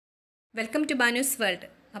Welcome to ബാനൂസ് world.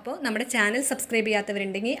 അപ്പോൾ നമ്മുടെ channel subscribe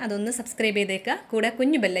ചെയ്യാത്തവരുണ്ടെങ്കിൽ അതൊന്ന് സബ്സ്ക്രൈബ് ചെയ്തേക്കുക. കൂടെ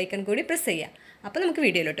കുഞ്ഞു ബെല്ലൈക്കൺ കൂടി പ്രസ് ചെയ്യുക. അപ്പോൾ നമുക്ക്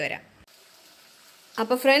വീഡിയോയിലോട്ട് വരാം.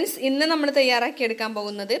 അപ്പോൾ ഫ്രണ്ട്സ്, ഇന്ന് നമ്മൾ തയ്യാറാക്കിയെടുക്കാൻ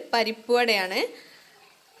പോകുന്നത് പരിപ്പ് വടയാണ്.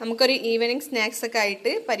 നമുക്കൊരു ഈവനിങ് സ്നാക്സൊക്കെ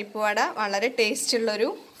ആയിട്ട് പരിപ്പ് വട വളരെ ടേസ്റ്റുള്ളൊരു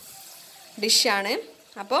ഡിഷാണ്.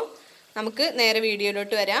 അപ്പോൾ നമുക്ക് നേരെ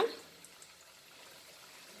വീഡിയോയിലോട്ട് വരാം.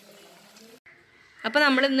 അപ്പോൾ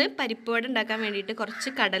നമ്മളിന്ന് പരിപ്പ് വട ഉണ്ടാക്കാൻ വേണ്ടിയിട്ട് കുറച്ച്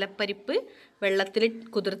കടലപ്പരിപ്പ് വെള്ളത്തിൽ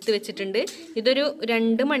കുതിർത്ത് വെച്ചിട്ടുണ്ട്. ഇതൊരു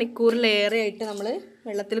 2 മണിക്കൂറിലേറെ ആയിട്ട് നമ്മൾ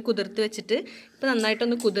വെള്ളത്തിൽ കുതിർത്ത് വെച്ചിട്ട് ഇപ്പോൾ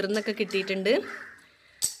നന്നായിട്ടൊന്ന് കുതിർന്നൊക്കെ കിട്ടിയിട്ടുണ്ട്.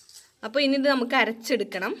 അപ്പോൾ ഇനി ഇത് നമുക്ക്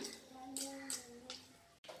അരച്ചെടുക്കണം.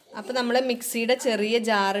 അപ്പോൾ നമ്മൾ മിക്സിയുടെ ചെറിയ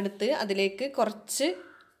ജാറെടുത്ത് അതിലേക്ക് കുറച്ച്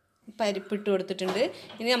പരിപ്പിട്ട് കൊടുത്തിട്ടുണ്ട്.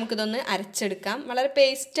 ഇനി നമുക്കിതൊന്ന് അരച്ചെടുക്കാം. വളരെ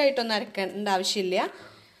പേസ്റ്റായിട്ടൊന്നും അരക്കേണ്ട ആവശ്യമില്ല.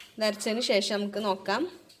 ഇത് അരച്ചതിന് ശേഷം നമുക്ക് നോക്കാം.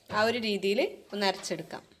 ആ ഒരു രീതിയിൽ ഒന്ന്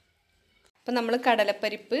അരച്ചെടുക്കാം. അപ്പോൾ നമ്മൾ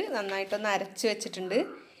കടലപ്പരിപ്പ് നന്നായിട്ടൊന്ന് അരച്ച് വെച്ചിട്ടുണ്ട്.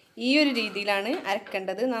 ഈ ഒരു രീതിയിലാണ്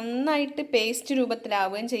അരക്കേണ്ടത്. നന്നായിട്ട് പേസ്റ്റ്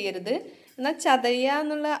രൂപത്തിലാവുകയും ചെയ്യരുത്, എന്നാൽ ചതയുക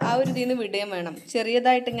എന്നുള്ള ആ ഒരു ഇതിൽ നിന്ന് വിടുകയും വേണം.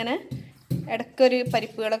 ചെറിയതായിട്ടിങ്ങനെ ഇടയ്ക്കൊരു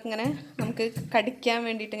പരിപ്പുകളൊക്കെ ഇങ്ങനെ നമുക്ക് കടിക്കാൻ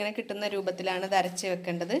വേണ്ടിയിട്ട് ഇങ്ങനെ കിട്ടുന്ന രൂപത്തിലാണ് ഇത് അരച്ച്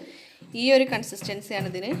വെക്കേണ്ടത്. ഈ ഒരു കൺസിസ്റ്റൻസിയാണ്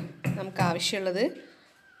ഇതിന് നമുക്ക് ആവശ്യമുള്ളത്.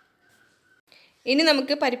 ഇനി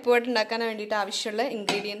നമുക്ക് പരിപ്പ് വട ഉണ്ടാക്കാൻ വേണ്ടിയിട്ട് ആവശ്യമുള്ള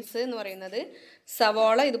ഇൻഗ്രീഡിയൻസ് എന്ന് പറയുന്നത്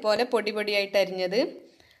സവാള ഇതുപോലെ പൊടി പൊടിയായിട്ട് അരിഞ്ഞത്,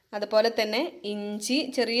 അതുപോലെ തന്നെ ഇഞ്ചി,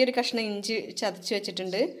 ചെറിയൊരു കഷ്ണം ഇഞ്ചി ചതച്ച്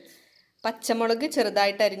വെച്ചിട്ടുണ്ട്, പച്ചമുളക്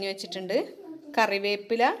ചെറുതായിട്ട് അരിഞ്ഞു വെച്ചിട്ടുണ്ട്,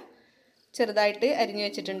 കറിവേപ്പില ചെറുതായിട്ട് അരിഞ്ഞു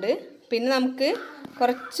വെച്ചിട്ടുണ്ട്. പിന്നെ നമുക്ക്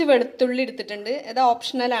കുറച്ച് വെളുത്തുള്ളി എടുത്തിട്ടുണ്ട്. ഇത്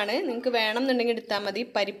ഓപ്ഷണലാണ്, നിങ്ങൾക്ക് വേണം എന്നുണ്ടെങ്കിൽ എടുത്താൽ മതി.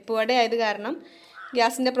 പരിപ്പ് വട ആയത് കാരണം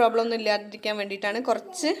ഗ്യാസിൻ്റെ പ്രോബ്ലം ഒന്നും ഇല്ലാതിരിക്കാൻ വേണ്ടിയിട്ടാണ്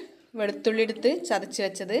കുറച്ച് വെളുത്തുള്ളി എടുത്ത് ചതച്ച്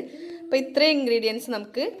വെച്ചത്. അപ്പോൾ ഇത്രയും ഇൻഗ്രീഡിയൻസ്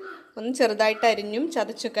നമുക്ക് ഒന്ന് ചെറുതായിട്ട് അരിഞ്ഞും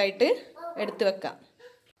ചതച്ചൊക്കെ ആയിട്ട് എടുത്ത് വെക്കാം.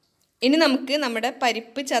 ഇനി നമുക്ക് നമ്മുടെ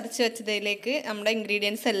പരിപ്പ് ചതച്ച് വെച്ചതിലേക്ക് നമ്മുടെ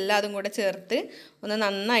ഇൻഗ്രീഡിയൻസ് എല്ലാം അതും കൂടെ ചേർത്ത് ഒന്ന്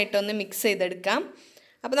നന്നായിട്ടൊന്ന് മിക്സ് ചെയ്തെടുക്കാം.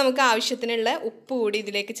 അപ്പോൾ നമുക്ക് ആവശ്യത്തിനുള്ള ഉപ്പ് കൂടി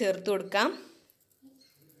ഇതിലേക്ക് ചേർത്ത് കൊടുക്കാം.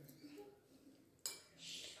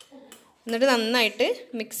 എന്നിട്ട് നന്നായിട്ട്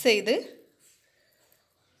മിക്സ് ചെയ്ത്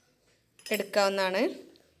എടുക്കാവുന്നതാണ്.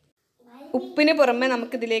 ഉപ്പിന് പുറമെ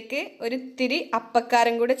നമുക്കിതിലേക്ക് ഒരു ഇത്തിരി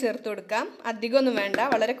അപ്പക്കാരം കൂടെ ചേർത്ത് കൊടുക്കാം. അധികമൊന്നും വേണ്ട,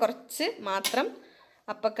 വളരെ കുറച്ച് മാത്രം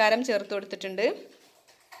അപ്പക്കാരം ചേർത്ത് കൊടുത്തിട്ടുണ്ട്.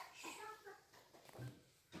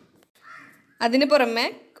 അതിന് പുറമെ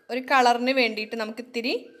ഒരു കളറിന് വേണ്ടിയിട്ട് നമുക്ക്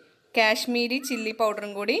ഇത്തിരി കാശ്മീരി ചില്ലി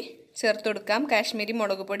പൗഡറും കൂടി ചേർത്ത് കൊടുക്കാം. കാശ്മീരി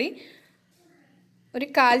മുളക് പൊടി ഒരു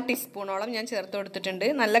 1/4 ടീസ്പൂണോളം ഞാൻ ചേർത്ത് കൊടുത്തിട്ടുണ്ട്.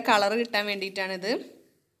 നല്ല കളർ കിട്ടാൻ വേണ്ടിയിട്ടാണിത്.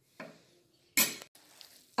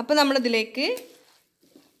 അപ്പോൾ നമ്മളിതിലേക്ക്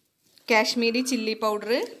കാശ്മീരി ചില്ലി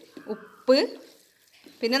പൗഡർ, ഉപ്പ്,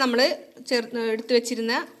 പിന്നെ നമ്മൾ എടുത്ത്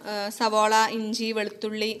വെച്ചിരുന്ന സവാള, ഇഞ്ചി,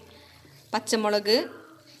 വെളുത്തുള്ളി, പച്ചമുളക്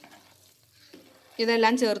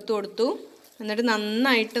ഇതെല്ലാം ചേർത്ത് കൊടുത്തു. എന്നിട്ട്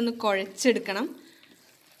നന്നായിട്ടൊന്ന് കുഴച്ചെടുക്കണം.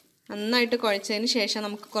 നന്നായിട്ട് കുഴച്ചതിന് ശേഷം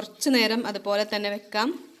നമുക്ക് കുറച്ച് നേരം അതുപോലെ തന്നെ വെക്കാം.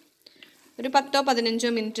 ഒരു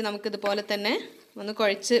 10-15 മിനിറ്റ് നമുക്കിതുപോലെ തന്നെ ഒന്ന്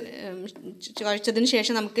കുഴച്ചതിന്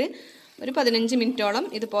ശേഷം നമുക്ക് ഒരു 15 മിനിറ്റോളം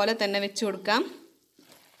ഇതുപോലെ തന്നെ വെച്ച് കൊടുക്കാം.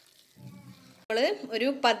 ഒരു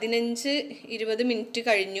 15-20 മിനിറ്റ്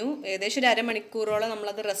കഴിഞ്ഞു. ഏകദേശം ഒരു അരമണിക്കൂറോളം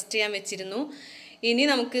നമ്മളത് റെസ്റ്റ് ചെയ്യാൻ വെച്ചിരുന്നു. ഇനി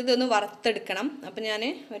നമുക്കിതൊന്ന് വറുത്തെടുക്കണം. അപ്പം ഞാൻ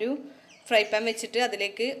ഒരു ഫ്രൈ പാൻ വെച്ചിട്ട്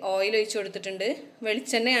അതിലേക്ക് ഓയിൽ ഒഴിച്ച് കൊടുത്തിട്ടുണ്ട്.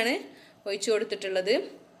 വെളിച്ചെണ്ണയാണ് ഒഴിച്ച് കൊടുത്തിട്ടുള്ളത്.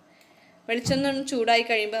 വെളിച്ചെണ്ണ ചൂടായി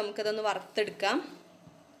കഴിയുമ്പോൾ നമുക്കതൊന്ന് വറുത്തെടുക്കാം.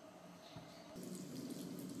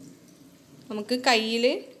 നമുക്ക് കയ്യിൽ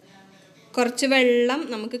കുറച്ച് വെള്ളം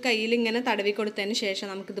നമുക്ക് കയ്യിൽ ഇങ്ങനെ തടവി കൊടുത്തതിന് ശേഷം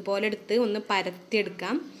നമുക്കിതുപോലെ എടുത്ത് ഒന്ന്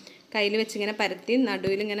പരത്തിയെടുക്കാം. കയ്യിൽ വെച്ച് ഇങ്ങനെ പരത്തി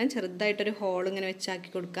നടുവിൽ ഇങ്ങനെ ചെറുതായിട്ടൊരു ഹോൾ ഇങ്ങനെ വെച്ചാക്കി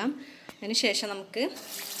കൊടുക്കാം. അതിന് ശേഷം നമുക്ക്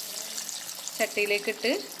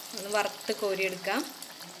ചട്ടിയിലേക്കിട്ട് ഒന്ന് വറുത്ത് കോരിയെടുക്കാം.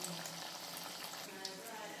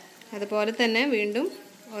 അതുപോലെ തന്നെ വീണ്ടും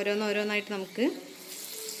ഓരോന്നോരോന്നായിട്ട് നമുക്ക്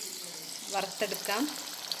വറുത്തെടുക്കാം.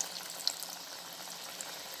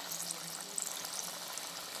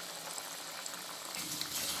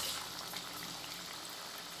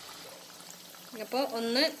 അപ്പോൾ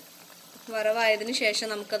ഒന്ന് വറവായതിന് ശേഷം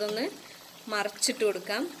നമുക്കതൊന്ന് മറിച്ചിട്ട്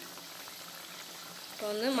കൊടുക്കാം. അപ്പോൾ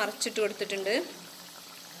ഒന്ന് മറിച്ചിട്ട് കൊടുത്തിട്ടുണ്ട്.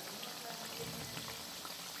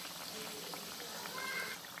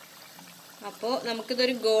 അപ്പോൾ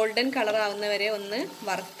നമുക്കിതൊരു ഗോൾഡൻ കളർ ആവുന്നവരെ ഒന്ന്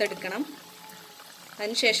വറുത്തെടുക്കണം.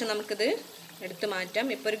 അതിന് ശേഷം നമുക്കിത് എടുത്ത് മാറ്റാം.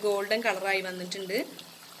 ഇപ്പോൾ ഒരു ഗോൾഡൻ കളറായി വന്നിട്ടുണ്ട്.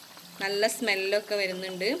 നല്ല സ്മെല്ലൊക്കെ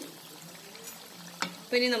വരുന്നുണ്ട്.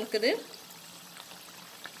 അപ്പോൾ ഇനി നമുക്കിത്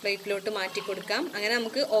പ്ലേറ്റിലോട്ട് മാറ്റി കൊടുക്കാം. അങ്ങനെ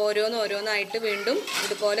നമുക്ക് ഓരോന്നായിട്ട് വീണ്ടും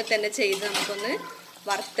ഇതുപോലെ തന്നെ ചെയ്ത് നമുക്കൊന്ന്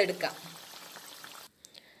വറുത്തെടുക്കാം.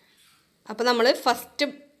 അപ്പോൾ നമ്മൾ ഫസ്റ്റ്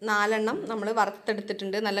 4 എണ്ണം നമ്മൾ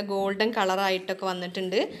വറുത്തെടുത്തിട്ടുണ്ട്. നല്ല ഗോൾഡൻ കളറായിട്ടൊക്കെ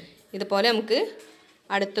വന്നിട്ടുണ്ട്. ഇതുപോലെ നമുക്ക്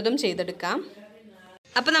അടുത്തതും ചെയ്തെടുക്കാം.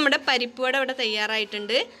 അപ്പോൾ നമ്മുടെ പരിപ്പ് വട ഇവിടെ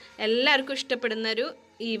തയ്യാറായിട്ടുണ്ട്. എല്ലാവർക്കും ഇഷ്ടപ്പെടുന്ന ഒരു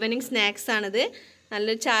ഈവനിങ് സ്നാക്സ് ആണിത്.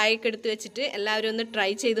 നല്ലൊരു ചായയൊക്കെ എടുത്ത് വെച്ചിട്ട് എല്ലാവരും ഒന്ന്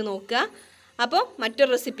ട്രൈ ചെയ്ത് നോക്കുക. അപ്പോൾ മറ്റൊരു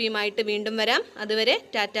റെസിപ്പിയുമായിട്ട് വീണ്ടും വരാം. അതുവരെ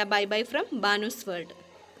Tata bye bye from ബാനൂസ് world.